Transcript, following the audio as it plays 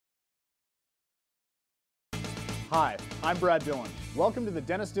Hi, I'm Brad Dillon. Welcome to the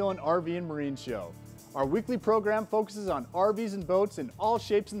Dennis Dillon RV and Marine Show. Our weekly program focuses on RVs and boats in all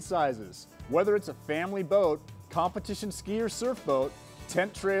shapes and sizes. Whether it's a family boat, competition ski or surf boat,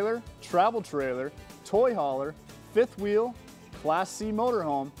 tent trailer, travel trailer, toy hauler, fifth wheel, Class C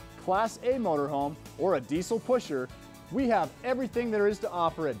motorhome, Class A motorhome, or a diesel pusher, we have everything there is to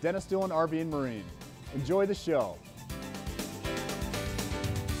offer at Dennis Dillon RV and Marine. Enjoy the show.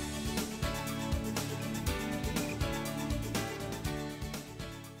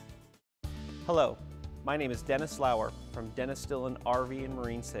 Hello, my name is Dennis Lauer from Dennis Dillon RV and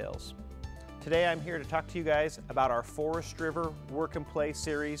Marine Sales. Today I'm here to talk to you guys about our Forest River Work and Play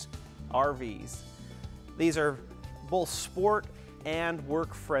Series RVs. These are both sport and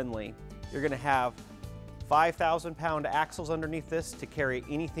work friendly. You're going to have 5,000 pound axles underneath this to carry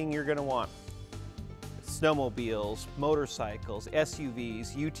anything you're going to want. Snowmobiles, motorcycles,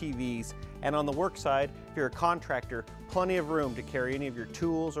 SUVs, UTVs, and on the work side, if you're a contractor, plenty of room to carry any of your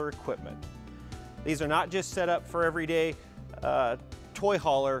tools or equipment. These are not just set up for everyday toy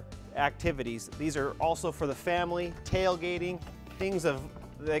hauler activities. These are also for the family, tailgating, things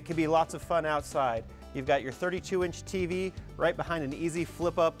that can be lots of fun outside. You've got your 32-inch TV right behind an easy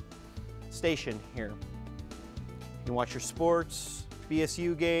flip-up station here. You can watch your sports,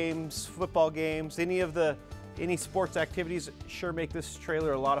 BSU games, football games, any sports activities sure make this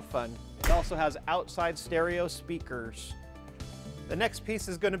trailer a lot of fun. It also has outside stereo speakers. The next piece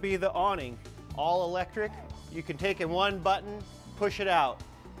is going to be the awning. All electric. You can take in one button, push it out.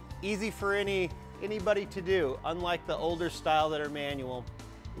 Easy for anybody to do, unlike the older style that are manual.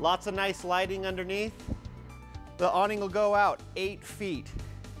 Lots of nice lighting underneath. The awning will go out 8 feet.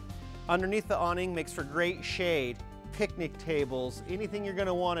 Underneath the awning makes for great shade, picnic tables, anything you're going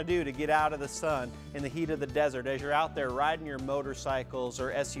to want to do to get out of the sun in the heat of the desert as you're out there riding your motorcycles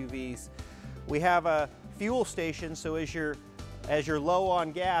or SUVs. We have a fuel station, so as you're low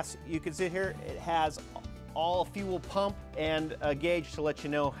on gas, you can see here it has all fuel pump and a gauge to let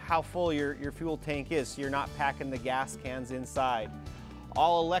you know how full your fuel tank is, so you're not packing the gas cans inside.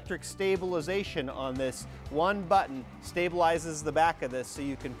 All electric stabilization on this. One button stabilizes the back of this so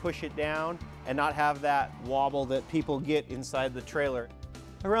you can push it down and not have that wobble that people get inside the trailer.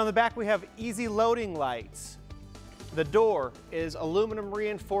 Around the back we have easy loading lights. The door is aluminum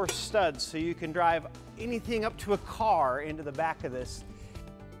reinforced studs so you can drive anything up to a car into the back of this.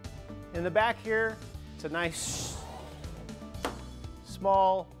 In the back here, it's a nice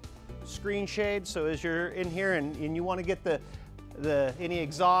small screen shade, so as you're in here and you want to get any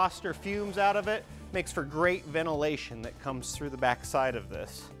exhaust or fumes out of it, makes for great ventilation that comes through the back side of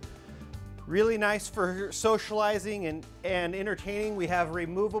this. Really nice for socializing and entertaining. We have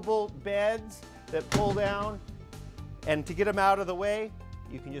removable beds that pull down, and to get them out of the way,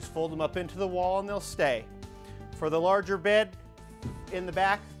 you can just fold them up into the wall and they'll stay. For the larger bed in the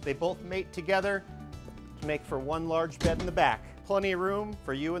back, they both mate together to make for one large bed in the back. Plenty of room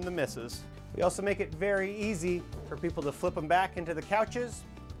for you and the missus. We also make it very easy for people to flip them back into the couches.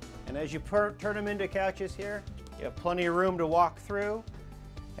 And as you turn them into couches here, you have plenty of room to walk through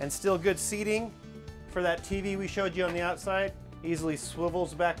and still good seating for that TV we showed you on the outside. Easily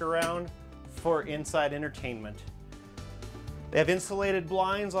swivels back around for inside entertainment. They have insulated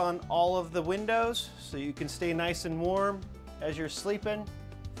blinds on all of the windows so you can stay nice and warm as you're sleeping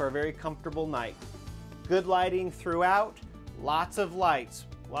for a very comfortable night. Good lighting throughout, lots of lights.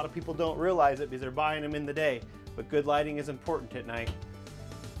 A lot of people don't realize it because they're buying them in the day, but good lighting is important at night.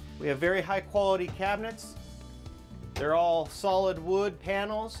 We have very high quality cabinets. They're all solid wood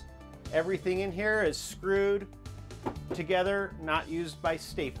panels. Everything in here is screwed together, not used by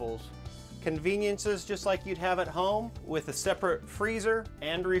staples. Conveniences just like you'd have at home with a separate freezer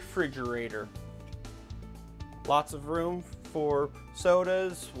and refrigerator. Lots of room for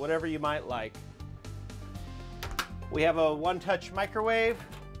sodas, whatever you might like. We have a one-touch microwave,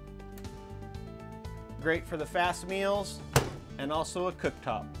 great for the fast meals, and also a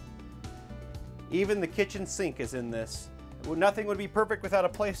cooktop. Even the kitchen sink is in this. Nothing would be perfect without a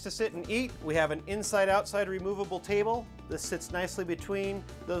place to sit and eat. We have an inside-outside removable table. This sits nicely between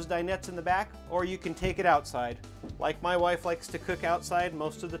those dinettes in the back, or you can take it outside. Like my wife likes to cook outside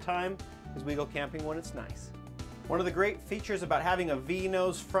most of the time because we go camping when it's nice. One of the great features about having a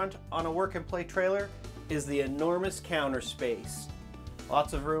V-nose front on a work and play trailer is the enormous counter space.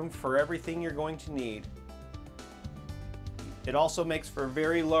 Lots of room for everything you're going to need. It also makes for a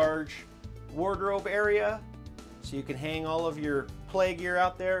very large wardrobe area, so you can hang all of your play gear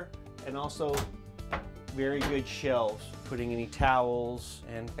out there, and also very good shelves, putting any towels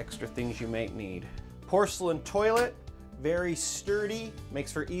and extra things you might need. Porcelain toilet, very sturdy,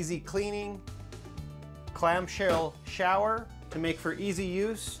 makes for easy cleaning. clamshell shower to make for easy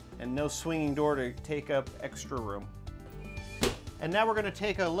use, and no swinging door to take up extra room. And now we're going to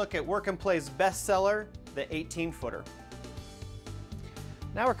take a look at Work and Play's bestseller, the 18-footer.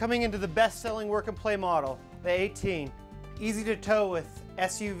 Now we're coming into the best-selling Work and Play model, the 18. Easy to tow with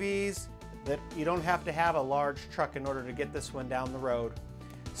SUVs that you don't have to have a large truck in order to get this one down the road.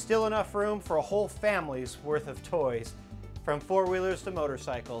 Still enough room for a whole family's worth of toys, from four-wheelers to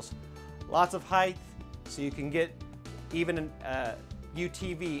motorcycles. Lots of height, so you can get even a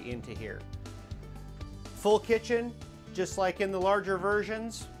UTV into here. Full kitchen, just like in the larger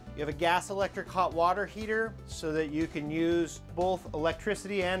versions. You have a gas-electric hot water heater so that you can use both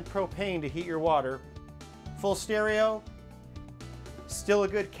electricity and propane to heat your water. Full stereo, still a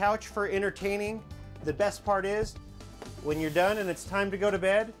good couch for entertaining. The best part is, when you're done and it's time to go to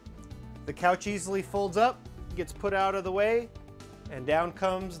bed, the couch easily folds up, gets put out of the way, and down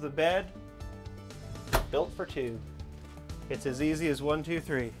comes the bed, built for two. It's as easy as 1, 2,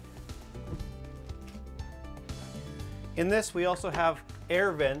 3. In this, we also have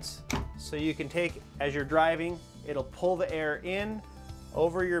air vents, so you can take, as you're driving, it'll pull the air in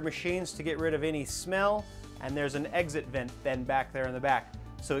over your machines to get rid of any smell, and there's an exit vent then back there in the back.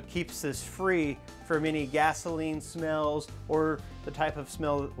 So it keeps this free from any gasoline smells or the type of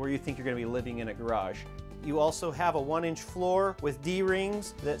smell where you think you're going to be living in a garage. You also have a 1-inch floor with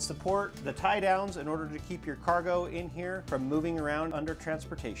D-rings that support the tie downs in order to keep your cargo in here from moving around under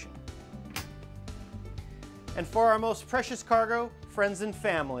transportation. And for our most precious cargo, friends and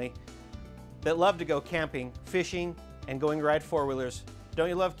family that love to go camping, fishing, and going ride four-wheelers. Don't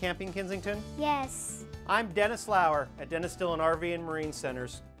you love camping, Kensington? Yes. I'm Dennis Lauer at Dennis Dillon RV and Marine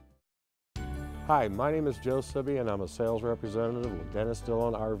Centers. Hi, my name is Joe Sibby and I'm a sales representative with Dennis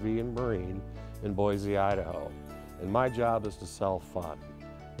Dillon RV and Marine in Boise, Idaho. And my job is to sell fun.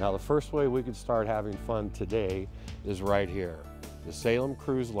 Now the first way we could start having fun today is right here. The Salem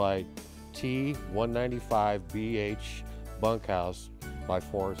Cruise Light T195BH bunkhouse by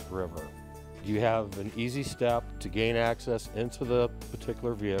Forest River. You have an easy step to gain access into the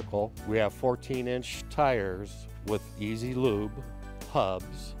particular vehicle. We have 14-inch tires with easy lube,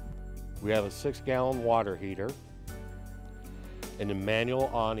 hubs. We have a 6-gallon water heater and a manual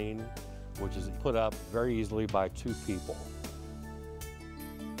awning, which is put up very easily by 2 people.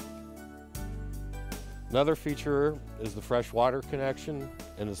 Another feature is the fresh water connection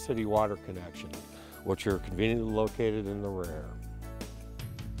and the city water connection, which are conveniently located in the rear.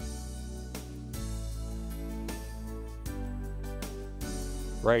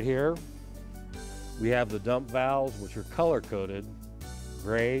 Right here, we have the dump valves, which are color-coded,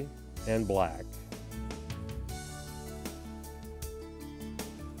 gray and black.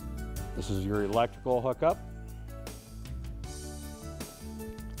 This is your electrical hookup.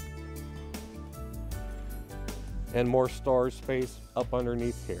 And more storage space up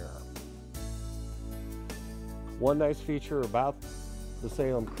underneath here. One nice feature about the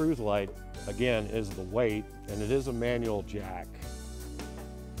Salem Cruise Light, again, is the weight, and it is a manual jack.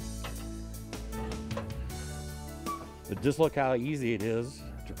 But just look how easy it is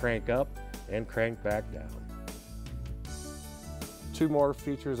to crank up and crank back down. 2 more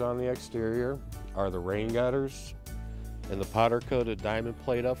features on the exterior are the rain gutters and the powder-coated diamond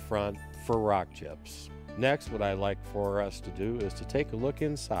plate up front for rock chips. Next, what I'd like for us to do is to take a look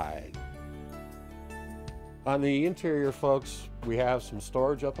inside. On the interior, folks, we have some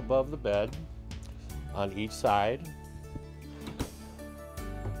storage up above the bed on each side.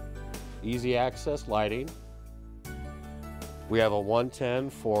 Easy access lighting. We have a 110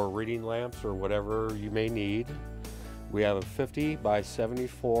 for reading lamps or whatever you may need. We have a 50 by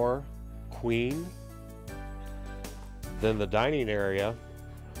 74 queen. Then the dining area,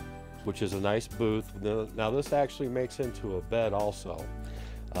 which is a nice booth. Now this actually makes into a bed also.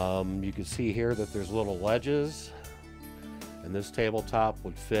 You can see here that there's little ledges, and this tabletop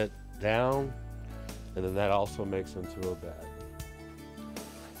would fit down, and then that also makes into a bed.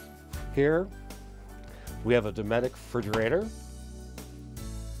 Here we have a Dometic refrigerator.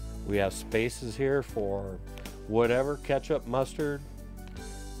 We have spaces here for whatever, ketchup, mustard,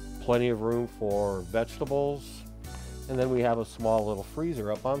 plenty of room for vegetables, and then we have a small little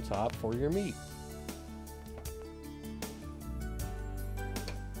freezer up on top for your meat.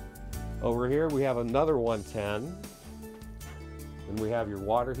 Over here we have another 110, and we have your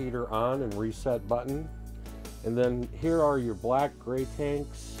water heater on and reset button, and then here are your black gray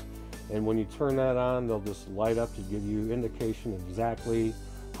tanks, and when you turn that on they'll just light up to give you indication of exactly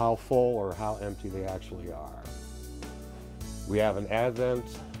how full or how empty they actually are. We have an Advent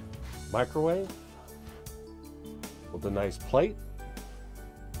microwave with a nice plate.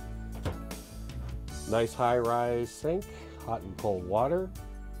 Nice high-rise sink, hot and cold water,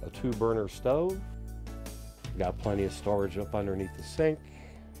 a 2-burner stove. Got plenty of storage up underneath the sink.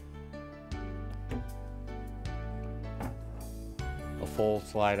 A full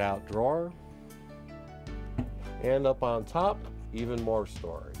slide-out drawer. And up on top, even more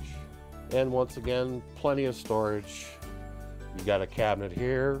storage. And once again, plenty of storage. You got a cabinet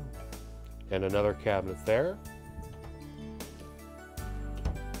here and another cabinet there.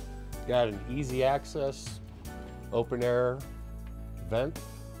 Got an easy access open air vent.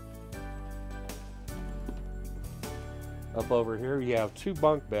 Up over here you have 2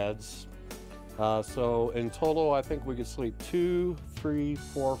 bunk beds. So in total I think we could sleep 2, 3,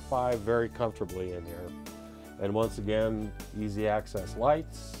 4, 5 very comfortably in here. And once again, easy access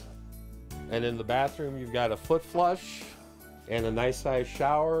lights. And in the bathroom you've got a foot flush and a nice size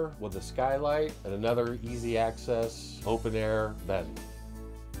shower with a skylight and another easy access open air vent.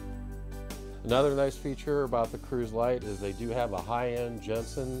 Another nice feature about the Cruise Light is they do have a high-end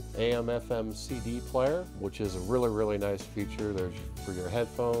Jensen AM/FM CD player, which is a really nice feature. There's for your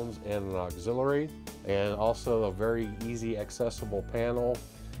headphones and an auxiliary, and also a very easy accessible panel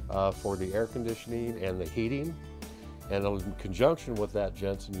for the air conditioning and the heating. And in conjunction with that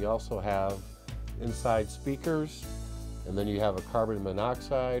Jensen, you also have inside speakers, and then you have a carbon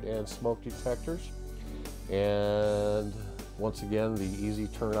monoxide and smoke detectors. And once again, the easy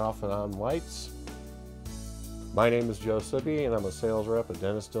turn off and on lights. My name is Joe Sippy, and I'm a sales rep at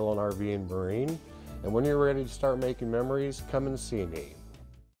Dennis Dillon RV and Marine. And when you're ready to start making memories, come and see me.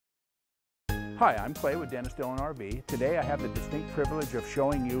 Hi, I'm Clay with Dennis Dillon RV. Today I have the distinct privilege of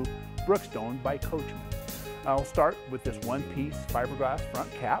showing you Brookstone by Coachmen. I'll start with this one-piece fiberglass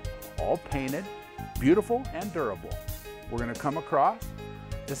front cap, all painted, beautiful and durable. We're going to come across.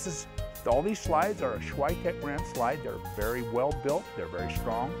 All these slides are a Schweitek brand slide. They're very well built, they're very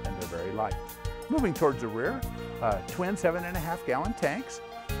strong, and they're very light. Moving towards the rear, twin 7.5 gallon tanks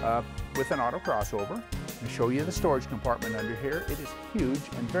with an auto crossover. I'll show you the storage compartment under here. It is huge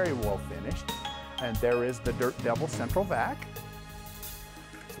and very well finished. And there is the Dirt Devil central vac.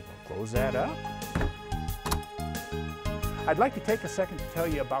 So we'll close that up. I'd like to take a second to tell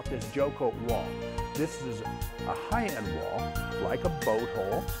you about this Joe Coat wall. This is a high-end wall, like a boat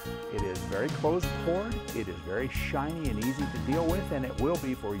hole. It is very close poured, it is very shiny and easy to deal with, and it will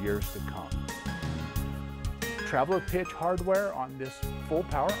be for years to come. Traveler pitch hardware on this full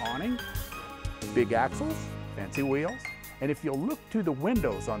power awning, big axles, fancy wheels, and if you'll look to the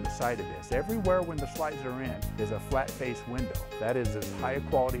windows on the side of this, everywhere when the slides are in is a flat face window. That is as high a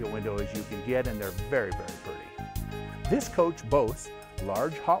quality a window as you can get, and they're very pretty. This coach boasts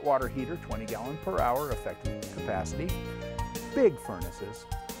large hot water heater, 20 gallon per hour effective capacity, big furnaces,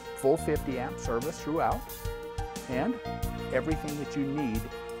 full 50 amp service throughout, and everything that you need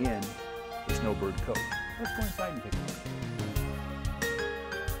in a snowbird coach. Let's go inside and take a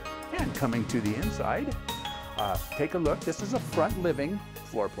look. And coming to the inside, take a look. This is a front living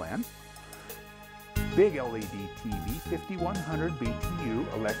floor plan. Big LED TV, 5100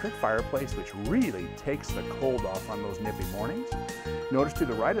 BTU electric fireplace, which really takes the cold off on those nippy mornings. Notice to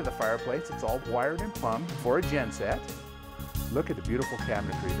the right of the fireplace, it's all wired and plumbed for a gen set. Look at the beautiful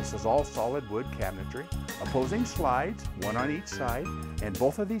cabinetry. This is all solid wood cabinetry. Opposing slides, one on each side, and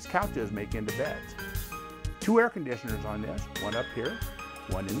both of these couches make into beds. 2 air conditioners on this, one up here,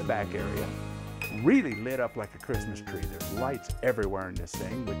 one in the back area. Really lit up like a Christmas tree. There's lights everywhere in this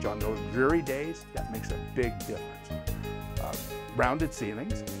thing, which on those dreary days, that makes a big difference. Rounded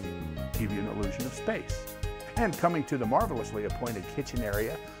ceilings give you an illusion of space. And coming to the marvelously appointed kitchen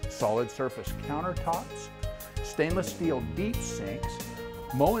area, solid surface countertops, stainless steel deep sinks,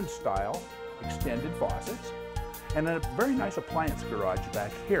 Moen style extended faucets, and a very nice appliance garage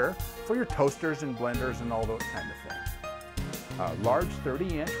back here for your toasters and blenders and all those kind of things. A large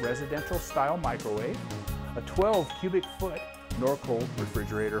 30-inch residential style microwave, a 12 cubic foot Norcold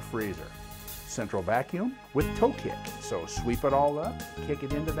refrigerator freezer, central vacuum with toe kick. So sweep it all up, kick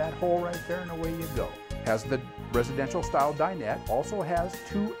it into that hole right there, and away you go. Has the residential style dinette, also has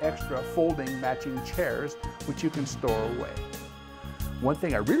 2 extra folding matching chairs which you can store away. One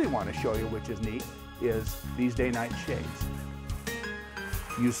thing I really want to show you, which is neat, is these day-night shades.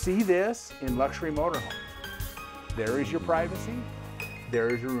 You see this in luxury motorhomes. There is your privacy, there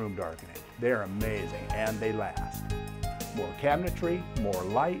is your room darkening. They're amazing and they last. More cabinetry, more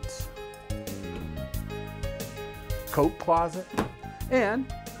lights, coat closet,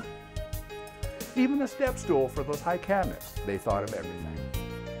 and even a step stool for those high cabinets. They thought of everything.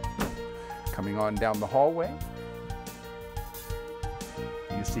 Coming on down the hallway,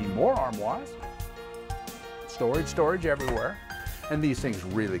 you see more armoires, storage everywhere. And these things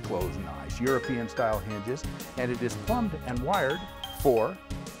really close nice. European style hinges, and it is plumbed and wired for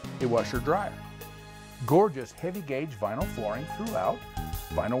a washer dryer. Gorgeous heavy gauge vinyl flooring throughout,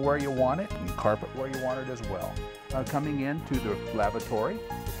 vinyl where you want it and carpet where you want it as well. Coming into the lavatory,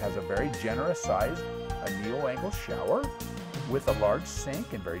 it has a very generous size, a neo-angle shower with a large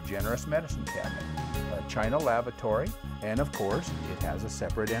sink and very generous medicine cabinet. A China lavatory, and of course, it has a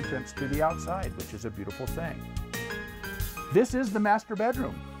separate entrance to the outside, which is a beautiful thing. This is the master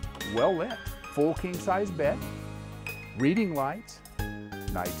bedroom, well lit, full king-size bed, reading lights,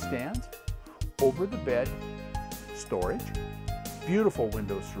 nightstands, over the bed storage, beautiful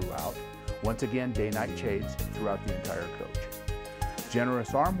windows throughout, once again day-night shades throughout the entire coach.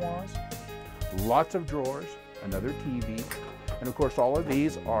 Generous armoires, lots of drawers, another TV, and of course all of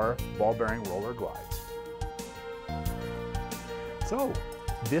these are ball bearing roller glides. So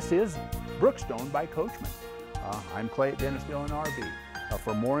this is Brookstone by Coachmen. I'm Clay at Dennis Dillon RV.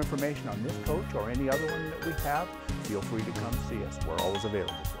 For more information on this coach or any other one that we have, feel free to come see us. We're always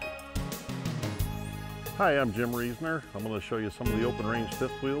available for you. Hi, I'm Jim Reesner. I'm going to show you some of the open range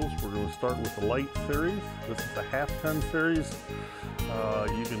fifth wheels. We're going to start with the light series. This is the half-ton series.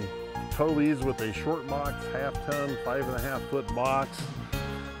 You can tow these with a short box, half-ton, 5.5-foot box.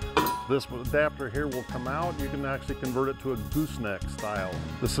 This adapter here will come out. You can actually convert it to a gooseneck style.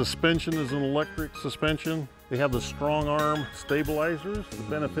 The suspension is an electric suspension. They have the strong arm stabilizers. The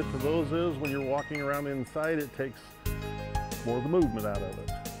benefit to those is when you're walking around inside, it takes more of the movement out of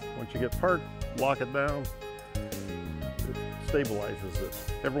it. Once you get parked, lock it down, it stabilizes it.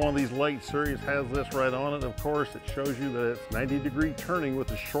 Every one of these light series has this right on it. Of course, it shows you that it's 90-degree turning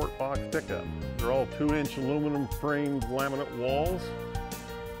with a short box pickup. They're all 2-inch aluminum framed laminate walls.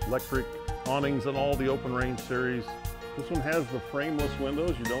 Electric awnings in all the open range series. This one has the frameless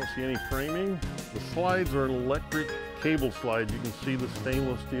windows. You don't see any framing. The slides are an electric cable slide. You can see the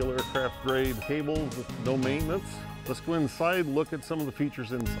stainless steel aircraft grade cables with no maintenance. Let's go inside, look at some of the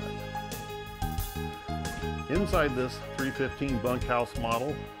features inside. Inside this 315 bunkhouse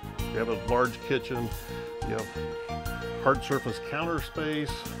model, you have a large kitchen, you have hard surface counter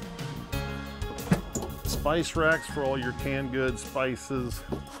space, spice racks for all your canned goods, spices.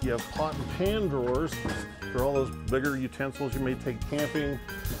 You have pot and pan drawers for all those bigger utensils you may take camping.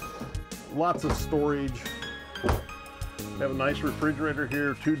 Lots of storage. You have a nice refrigerator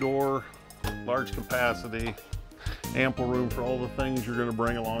here, 2-door, large capacity, ample room for all the things you're going to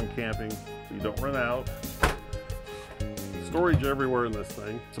bring along camping so you don't run out. Storage everywhere in this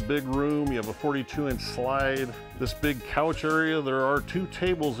thing. It's a big room. You have a 42-inch slide. This big couch area, there are 2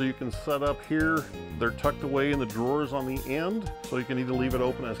 tables that you can set up here. They're tucked away in the drawers on the end, so you can either leave it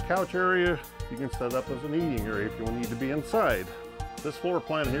open as couch area, you can set up as an eating area if you need to be inside. This floor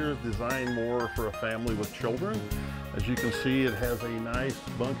plan here is designed more for a family with children. As you can see, it has a nice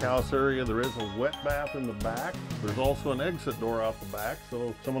bunkhouse area. There is a wet bath in the back. There's also an exit door out the back, so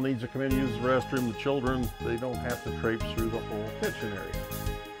if someone needs to come in and use the restroom, the children, they don't have to traipse through the whole kitchen area.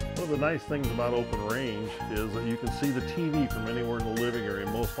 One of the nice things about open range is that you can see the TV from anywhere in the living area.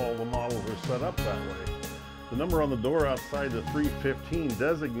 Most all the models are set up that way. The number on the door outside the 315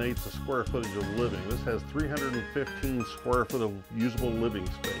 designates the square footage of living. This has 315 square foot of usable living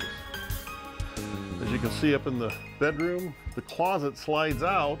space. As you can see up in the bedroom, the closet slides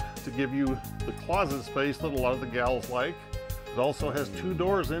out to give you the closet space that a lot of the gals like. It also has 2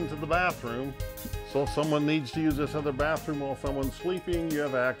 doors into the bathroom, so if someone needs to use this other bathroom while someone's sleeping, you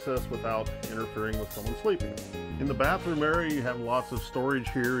have access without interfering with someone sleeping. In the bathroom area, you have lots of storage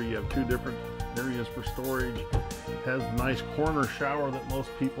here. You have 2 different areas for storage. It has a nice corner shower that most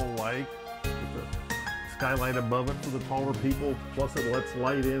people like, with the skylight above it for the taller people, plus it lets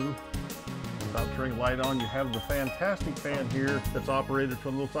light in without turning light on. You have the fantastic fan here that's operated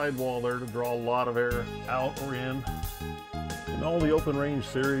from the sidewall there to draw a lot of air out or in. In all the open range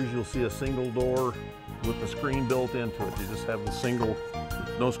series, you'll see a single door with the screen built into it. You just have the single,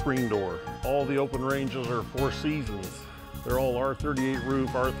 no screen door. All the open ranges are 4 seasons. They're all R38 roof,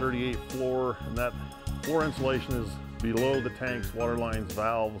 R38 floor, and that floor insulation is below the tanks, water lines,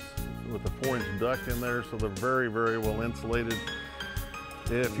 valves, with a 4-inch duct in there, so they're very, very well insulated.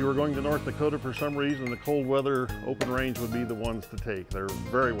 If you were going to North Dakota for some reason, the cold weather open range would be the ones to take. They're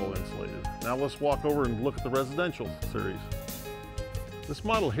very well insulated. Now let's walk over and look at the residential series. This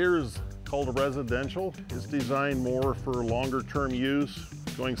model here is called a residential. It's designed more for longer term use,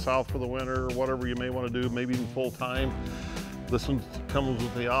 going south for the winter, or whatever you may want to do, maybe even full time. This one comes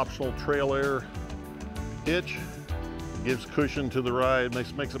with the optional trail air hitch. It gives cushion to the ride,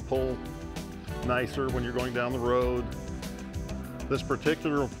 makes it pull nicer when you're going down the road. This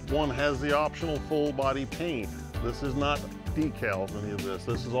particular one has the optional full body paint. This is not decals, any of this.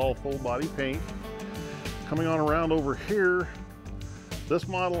 This is all full body paint. Coming on around over here, this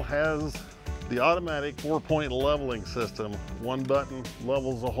model has the automatic 4-point leveling system. One button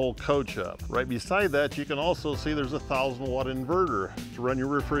levels the whole coach up. Right beside that, you can also see there's a 1,000-watt inverter to run your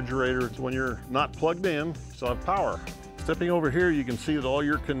refrigerator. So when you're not plugged in, you still have power. Stepping over here, you can see that all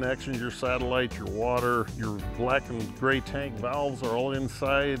your connections, your satellite, your water, your black and gray tank valves are all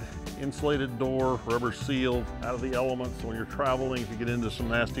inside. Insulated door, rubber sealed, out of the elements. So when you're traveling, if you get into some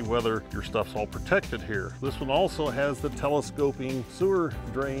nasty weather, your stuff's all protected here. This one also has the telescoping sewer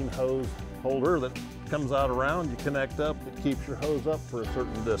drain hose holder that comes out around. You connect up, it keeps your hose up for a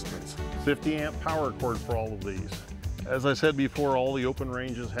certain distance. 50-amp power cord for all of these. As I said before, all the open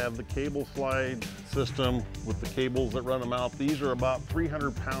ranges have the cable slide system with the cables that run them out. These are about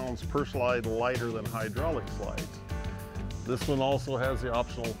 300 pounds per slide lighter than hydraulic slides. This one also has the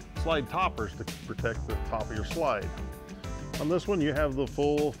optional slide toppers to protect the top of your slide. On this one, you have the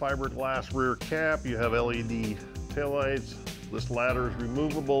full fiberglass rear cap. You have LED taillights. This ladder is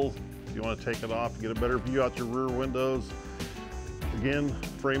removable. If you want to take it off, you get a better view out your rear windows. Again,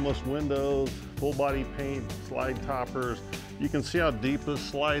 frameless windows, full body paint, slide toppers. You can see how deep this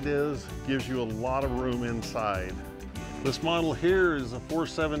slide is. Gives you a lot of room inside. This model here is a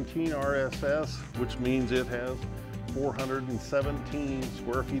 417 RSS, which means it has 417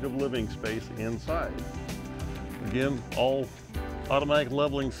 square feet of living space inside. Again, all automatic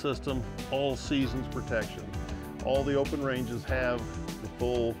leveling system, all seasons protection. All the open ranges have the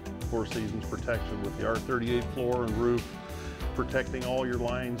full 4 seasons protection with the R38 floor and roof, protecting all your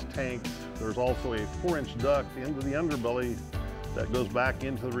lines, tanks. There's also a 4-inch duct into the underbelly that goes back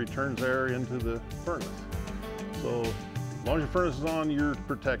into the returns area into the furnace. So as long as your furnace is on, you're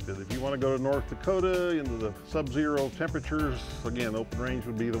protected. If you want to go to North Dakota into the sub-zero temperatures, again, open range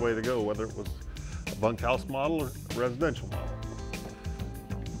would be the way to go, whether it was a bunkhouse model or a residential model.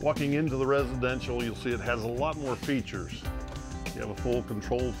 Walking into the residential, you'll see it has a lot more features. You have a full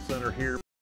control center here.